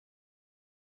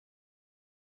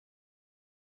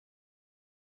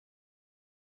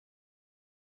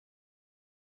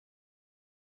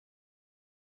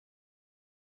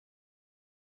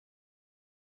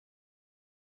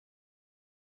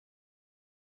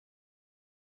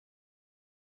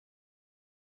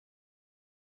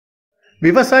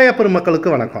விவசாய பெருமக்களுக்கு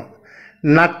வணக்கம்.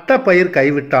 நட்ட பயிர்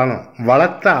கைவிட்டாலும்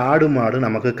வளர்த்த ஆடு மாடு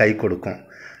நமக்கு கை கொடுக்கும்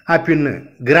அப்படின்னு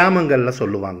கிராமங்களில்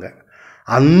சொல்லுவாங்க.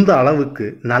 அந்த அளவுக்கு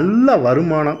நல்ல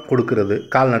வருமானம் கொடுக்கறது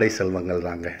கால்நடை செல்வங்கள்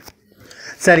தாங்க.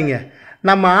 சரிங்க,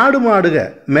 நம்ம ஆடு மாடுக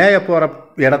மேய போகிற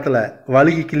இடத்துல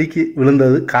வழுகி கிளிக்கி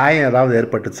விழுந்தது, காயம் ஏதாவது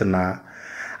ஏற்பட்டுச்சுன்னா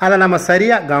அதை நம்ம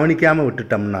சரியாக கவனிக்காமல்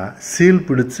விட்டுட்டோம்னா சீல்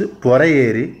பிடிச்சி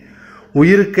புறையேறி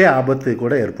உயிருக்கே ஆபத்து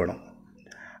கூட ஏற்படும்.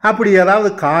 அப்படி ஏதாவது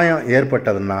காயம்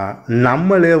ஏற்பட்டதுன்னா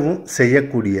நம்மளேவும்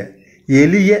செய்யக்கூடிய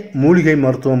எளிய மூலிகை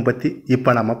மருத்துவம் பற்றி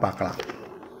இப்போ நம்ம பார்க்கலாம்.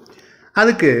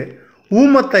 அதுக்கு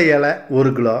ஊமத்தை இலை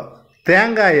 1 கிலோ,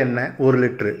 தேங்காய் எண்ணெய் 1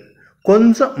 லிட்ரு,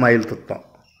 கொஞ்சம் மயில் துத்தம்.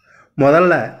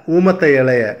 முதல்ல ஊமத்தை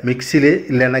இலையை மிக்சிலே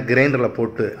இல்லைன்னா கிரைண்டரில்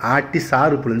போட்டு ஆட்டி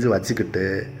சாறு பிழிஞ்சு வச்சுக்கிட்டு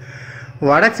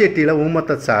வடச்சட்டியில்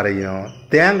ஊமத்தை சாறையும்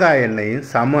தேங்காய் எண்ணெயும்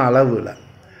சம அளவில்,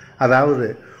 அதாவது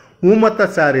ஊமத்தை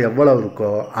சாறு எவ்வளவு இருக்கோ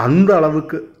அந்த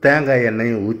அளவுக்கு தேங்காய்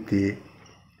எண்ணெயும் ஊற்றி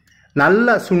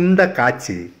நல்லா சுண்ட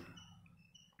காய்ச்சி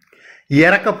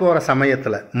இறக்க போகிற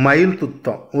சமயத்தில் மயில்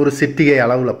துத்தம் ஒரு சிட்டிகை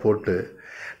அளவில் போட்டு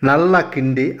நல்லா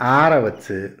கிண்டி ஆற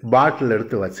வச்சு பாட்டில்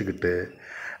எடுத்து வச்சுக்கிட்டு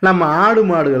நம்ம ஆடு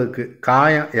மாடுகளுக்கு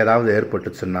காயம் ஏதாவது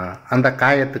ஏற்பட்டுச்சுன்னா அந்த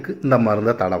காயத்துக்கு இந்த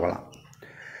மருந்தை தடவலாம்.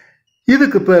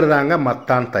 இதுக்கு பேர் தாங்க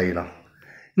மத்தான் தைலம்.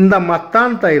 இந்த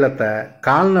மத்தான் தைலத்தை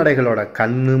கால்நடைகளோட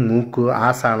கண்ணு, மூக்கு,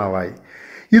 ஆசான வாய்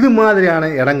இது மாதிரியான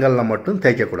இடங்களில் மட்டும்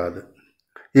தேய்க்கக்கூடாது.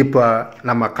 இப்போ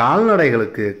நம்ம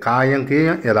கால்நடைகளுக்கு காயம்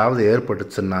ஏதாவது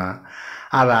ஏற்பட்டுச்சுன்னா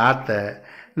அதை ஆற்ற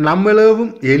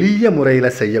நம்மளவும் எளிய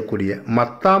முறையில் செய்யக்கூடிய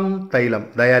மத்தான் தைலம்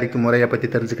தயாரிக்கும் முறையை பற்றி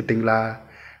தெரிஞ்சுக்கிட்டிங்களா?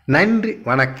 நன்றி,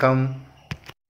 வணக்கம்.